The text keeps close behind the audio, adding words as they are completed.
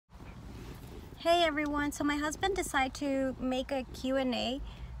Hey everyone, so my husband decided to make a Q&A,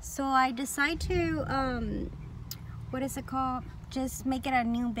 so I decided to what is it called, just make it a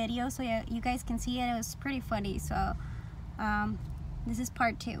new video so you guys can see it. It was pretty funny. So this is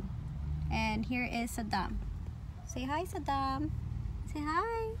part 2, and here is Saddam. Say hi, Saddam. Say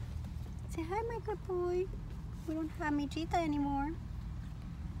hi. Say hi, my good boy. We don't have Ajitha anymore.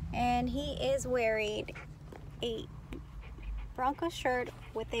 And he is wearing a Bronco shirt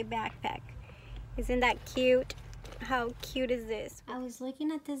with a backpack. Isn't that cute? How cute is this? I was looking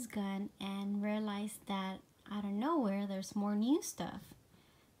at this gun and realized that out of nowhere there's more new stuff.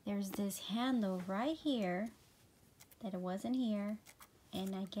 There's this handle right here that it wasn't here,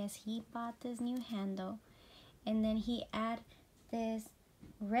 and I guess he bought this new handle, and then he added this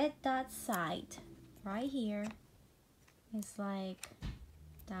red dot sight right here. It's like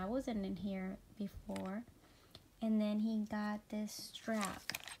that wasn't in here before. And then he got this strap.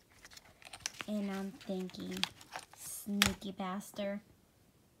 And I'm thinking, sneaky bastard,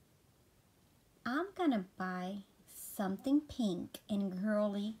 I'm gonna buy something pink and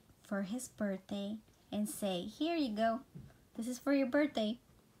girly for his birthday and say, here you go, this is for your birthday.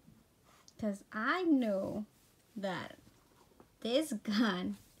 Because I know that this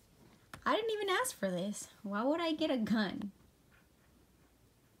gun, I didn't even ask for this. Why would I get a gun?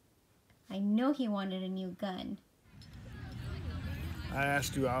 I know he wanted a new gun. I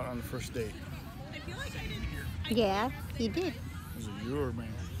asked you out on the first date. Yeah, he did. Was it you or me?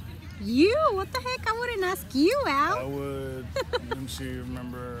 You? What the heck? I wouldn't ask you out. I would. Let me see.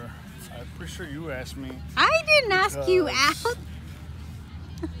 Remember? I'm pretty sure you asked me. I didn't ask you out.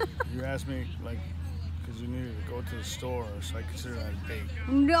 You asked me like because you needed to go to the store, so I consider that a date.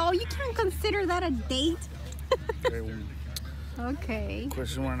 No, you can't consider that a date. Okay. Well, okay.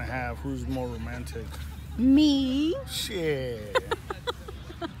 question 1.5: who's more romantic? Me. Shit.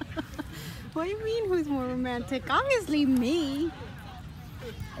 What do you mean, who's more romantic? Obviously me.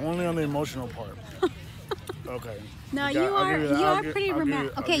 Only on the emotional part. Okay. No, you are pretty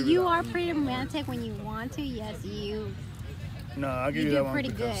romantic. Okay, you are pretty romantic when you want to. Yes, you. No, I'll give you that one.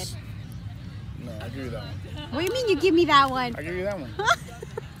 Pretty good. No, I'll give you that one. What do you mean you give me that one? I'll give you that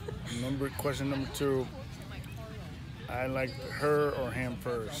one. Question number 2. I like her or him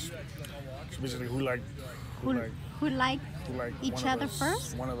first. So basically, who liked each other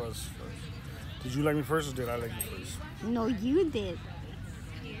first? One of us first. Did you like me first or did I like you first? No, you did.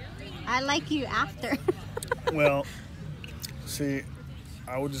 I like you after. Well, see,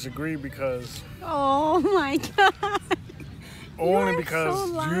 I would disagree because... Oh my God. Only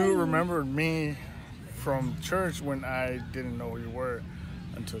because you remembered me from church when I didn't know who you were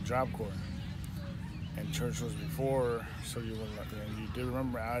until Job Corps. And church was before, so you wouldn't like me. You did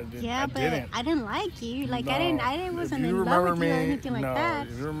remember I did. Yeah, but I didn't like you. Like no, I wasn't in love with you or anything like that.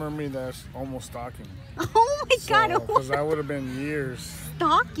 No, if you remember me, that's almost stalking. Oh my God! Because that would have been years.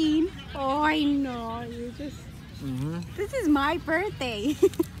 Stalking? Oh, I know. You just. This is my birthday.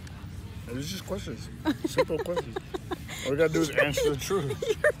 It's just questions. Simple questions. All we gotta do is answer the truth.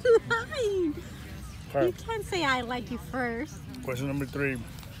 You're lying. Right. You can't say I like you first. Question number 3.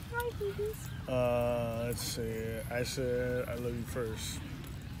 Hi, babies. Let's see. I said I love you first.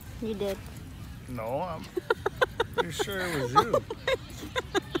 You did. No, I'm pretty sure it was you.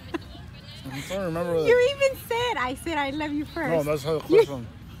 I'm trying to remember. You even said I said I love you first. No, that's how the question.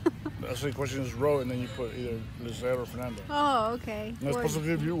 That's how the question is wrote, and then you put either Lizette or Fernando. Oh, okay. And I was supposed to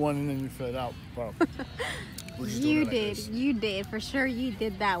give you one, and then you fill it out. Wow. You did. Like you did. For sure, you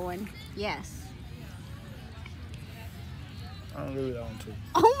did that one. Yes. I'll give you that one too.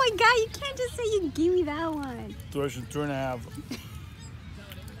 Oh my God, you can't just say you give me that one. Question 2.5.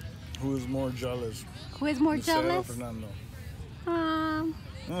 Who is more jealous? Who is more jealous? Or Fernando? I'm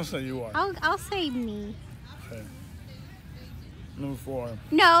gonna say you are. I'll say me. Okay. Number 4.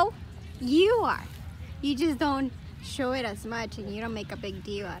 No, you are. You just don't show it as much, and you don't make a big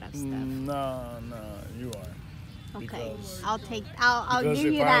deal out of stuff. No, you are. Okay, Because I'll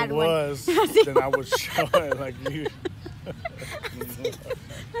give you that one. Because if I was, then I would show it like you.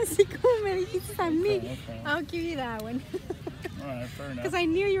 Así como me dijiste a mí, Okay. I'll give you that one. Alright, fair enough. Because I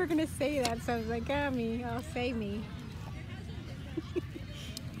knew you were going to say that, so I was like, me, I'll say me.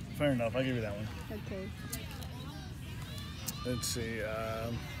 Fair enough, I'll give you that one. Okay. Let's see.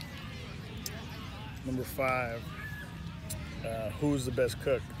 Number 5. Who's the best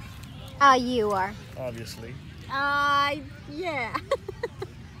cook? You are. Obviously. Yeah.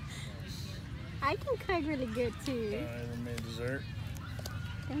 I can cook really good too. Ever made dessert?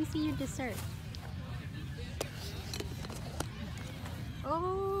 Let me see your dessert.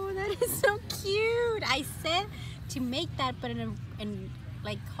 Oh, that is so cute. I said to make that, but in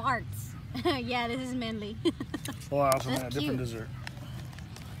like hearts. Yeah, this is manly. Oh, I also That's made a different cute. dessert.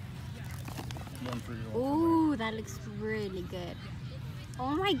 One for you. One for me. Ooh, that looks really good.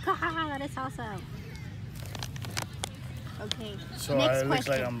 Oh my god, that is awesome. Okay, So next it looks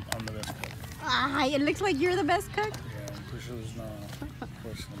like question. I'm the best cook. Ah, it looks like you're the best cook? Yeah, I'm pretty sure there's no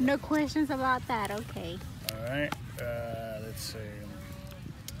question. No questions about that, okay. Alright, let's see.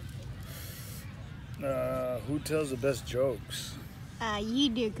 Who tells the best jokes? You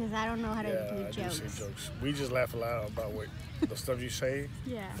do, because I don't know how to do I jokes. do say jokes. We just laugh a lot about what the stuff you say,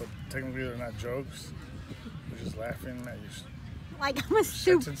 Yeah. but technically they're not jokes. We're just laughing at your Like, I'm a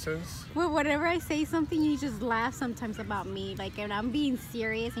stupid. sentences. Well, whenever I say something, you just laugh sometimes about me. Like, and I'm being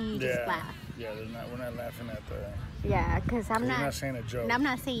serious and you just laugh. Yeah, we're not laughing at the... Yeah, because I'm We're not. not saying a joke. I'm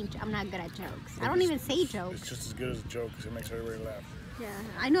not good at jokes. I don't even say jokes. It's just as good as a joke because it makes everybody laugh. Yeah,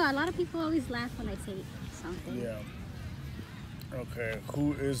 I know a lot of people always laugh when I say something. Yeah. Okay,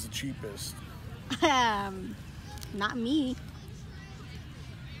 who is the cheapest? Not me.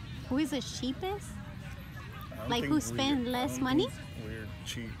 Who is the cheapest? I don't Like think who spend less money? We're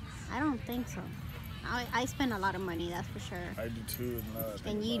cheap. I don't think so. I spend a lot of money, that's for sure. I do too.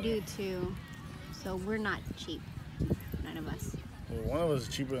 And you do too. So we're not cheap. None of us. Well, one of us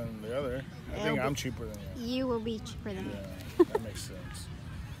is cheaper than the other. I think I'm cheaper than you. You will be cheaper than me. Yeah, that makes sense.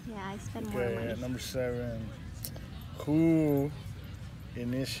 Yeah, I spend more Okay, money. at number 7, who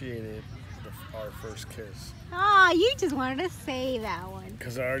initiated our first kiss? Ah, you just wanted to say that one.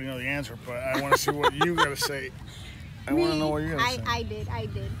 Because I already know the answer, but I want to see what you gotta say. I want to know what you're gonna say. I did.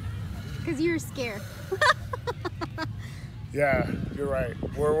 Because you were scared. Yeah, you're right.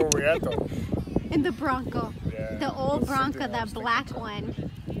 Where were we at though? In the Bronco. Yeah, The old that's something Bronco, I was that black thinking.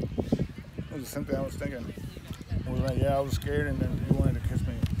 one. It was something I was thinking. I was like, yeah, I was scared, and then you wanted to kiss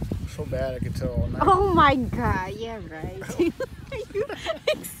me so bad I could tell all night. Oh my god, yeah, right. You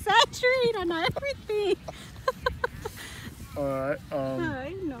exaggerate on everything. All right,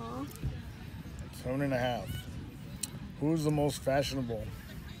 I know. 7.5. Who's the most fashionable?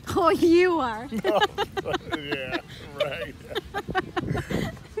 Oh, you are. Yeah, right.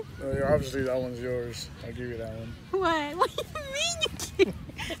 Well, obviously that one's yours. I'll give you that one. What? What do you mean you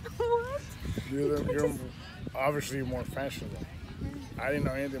can't? What? You're obviously more fashionable. I didn't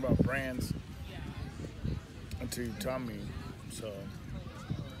know anything about brands until you taught me. So,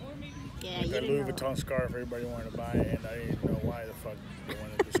 Yeah, like you that didn't Louis know. Vuitton scarf everybody wanted to buy, and I didn't know why the fuck they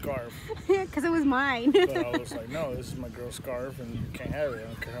wanted the scarf. Because it was mine. So I was like, no, this is my girl's scarf, and you can't have it. I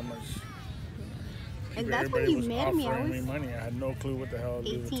don't care how much. And that's when Everybody you was met me. I offering me was money. I had no clue what the hell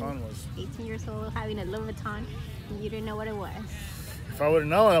Louis 18, Vuitton was. 18 years old having a Louis Vuitton, and you didn't know what it was. If I would have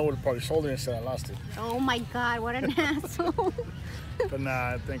known, I would have probably sold it and said I lost it. Oh my god, what an asshole. But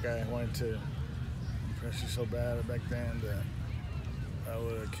nah, I think I wanted to impress you so bad back then that I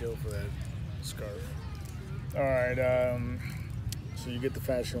would have killed for that scarf. All right, so you get the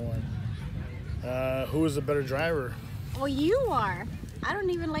fashion one. Who is the better driver? Well, you are. I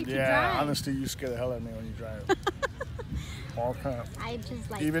don't even like to drive. Yeah, honestly, you scare the hell out of me when you drive. All time. I just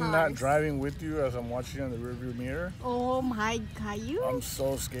like Even cars. not driving with you as I'm watching you in the rearview mirror, Oh my god, you. I'm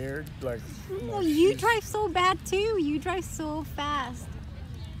so scared. Like, Well, you drive so bad too. You drive so fast.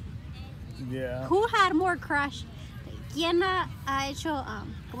 Yeah. Who had more crash? ¿Quién ha hecho,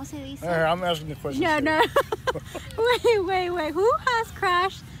 ¿cómo se dice? All right, I'm asking the question. No. Wait. Who has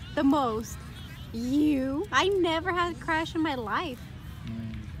crashed the most? You. I never had a crash in my life.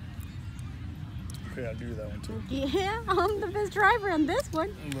 Okay, I'll give you that one too. Yeah, I'm the best driver on this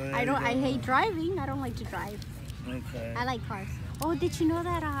one. There I you don't. I go. hate driving. I don't like to drive. Okay. I like cars. Oh, did you know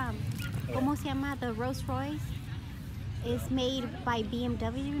that ¿cómo se llama? The Rolls Royce is made by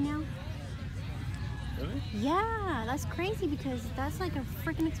BMW now? Really? Yeah, that's crazy because that's like a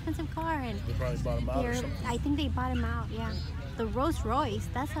freaking expensive car, and They probably bought them out or they're. something. I think they bought him out. Yeah, the Rolls Royce.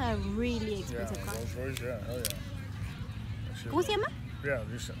 That's a really Yeah, expensive car. Rolls Royce, yeah, hell yeah. That shit ¿Cómo was- se llama? Yeah,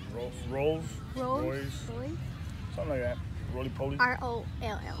 you said Rolls Royce, something like that. Roly poly. ROLL.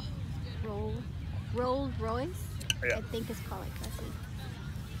 Rolls Royce. Yeah. I think it's called like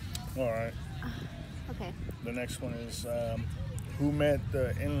that. All right. Okay. The next one is who met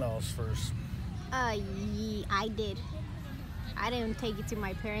the in-laws first? I did. I didn't take it to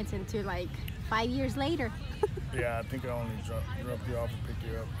my parents until like 5 years later. Yeah, I think I only dropped you off and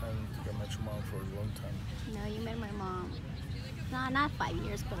picked you up. I don't think I met your mom for a long time. No, you met my mom. No, not 5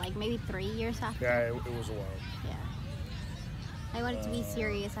 years, but like maybe 3 years after. Yeah, it was a while. Yeah. I wanted to be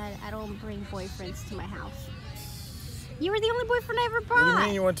serious. I don't bring boyfriends to my house. You were the only boyfriend I ever What do you brought.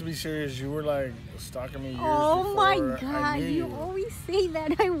 mean you want to be serious? You were like stalking me years Oh before my I god, knew you always say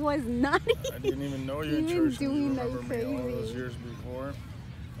that. I was not. I didn't even know you in You church. doing You like remember me all those crazy. years before.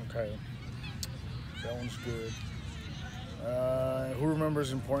 Okay. That one's good. Who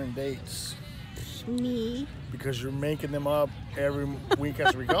remembers important dates? Me. Because you're making them up every week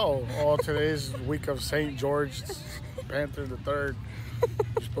as we go. Oh, today's week of St. George, Panther the Third.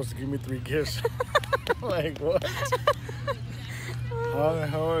 You're supposed to give me 3 gifts. Like, what? How the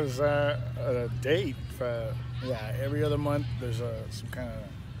hell is that a date? Yeah, every other month there's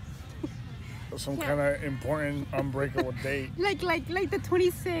some kind of important unbreakable date. Like the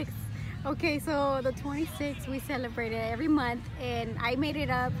 26th. Okay, so the 26th we celebrate it every month, and I made it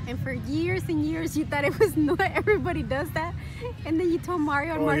up. And for years and years, you thought it was not everybody does that, and then you told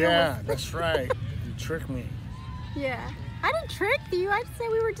Mario, and Mario yeah, was... that's right. You tricked me. Yeah, I didn't trick you. I said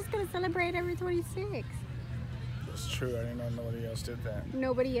we were just gonna celebrate every 26th. That's true. I didn't know nobody else did that.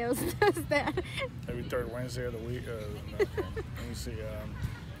 Nobody else does that. Every 3rd Wednesday of the week. No, okay. Let me see.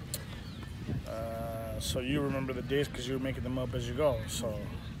 So you remember the dates because you were making them up as you go. So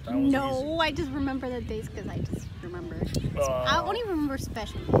that was easy. I just remember the dates because I just remember. I only remember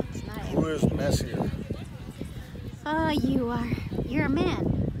special dates. Not who is messier? You are. You're a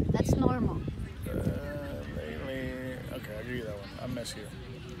man. That's normal. Lately, okay, I'll give you that one. I'm messier.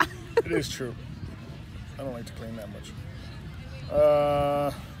 It is true. I don't like to clean that much.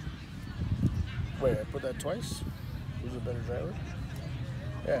 Wait, I put that twice? Who's a better driver?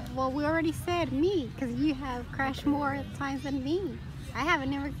 Yeah. Well, we already said me, because you have crashed more times than me. I haven't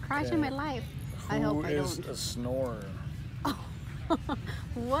never crashed in my life. I hope I don't. Who is a snorer?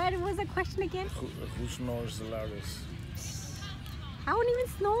 What was the question again? Who snores the loudest? I don't even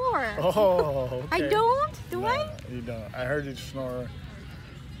snore. Oh, okay. I don't? Do I? You don't. I heard you snore.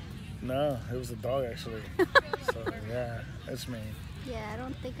 No, it was a dog actually. So yeah, that's me. Yeah, I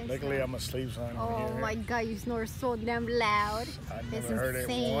don't think I Luckily, snore. I'm asleep, so I don't Oh hear my it. God, you snore so damn loud. I It's never heard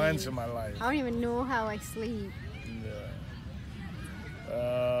insane. it once in my life. I don't even know how I sleep.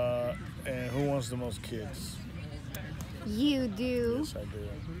 Yeah. And who wants the most kids? You do. Yes, I do.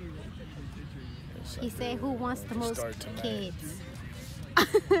 Yes, I He said, do. "Who wants the We most start tonight. kids?"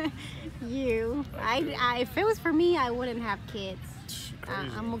 You. I do. If it was for me, I wouldn't have kids.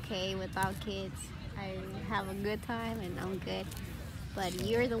 Crazy. I'm okay without kids. I have a good time and I'm good. But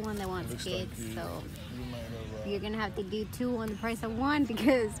you're the one that wants Looks kids, like so you might have, you're gonna have to do 2 on the price of 1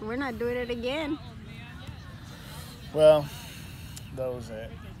 because we're not doing it again. Well, that was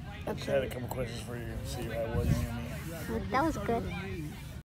it. I just Okay. had a couple questions for you to see how it was near me. That was good.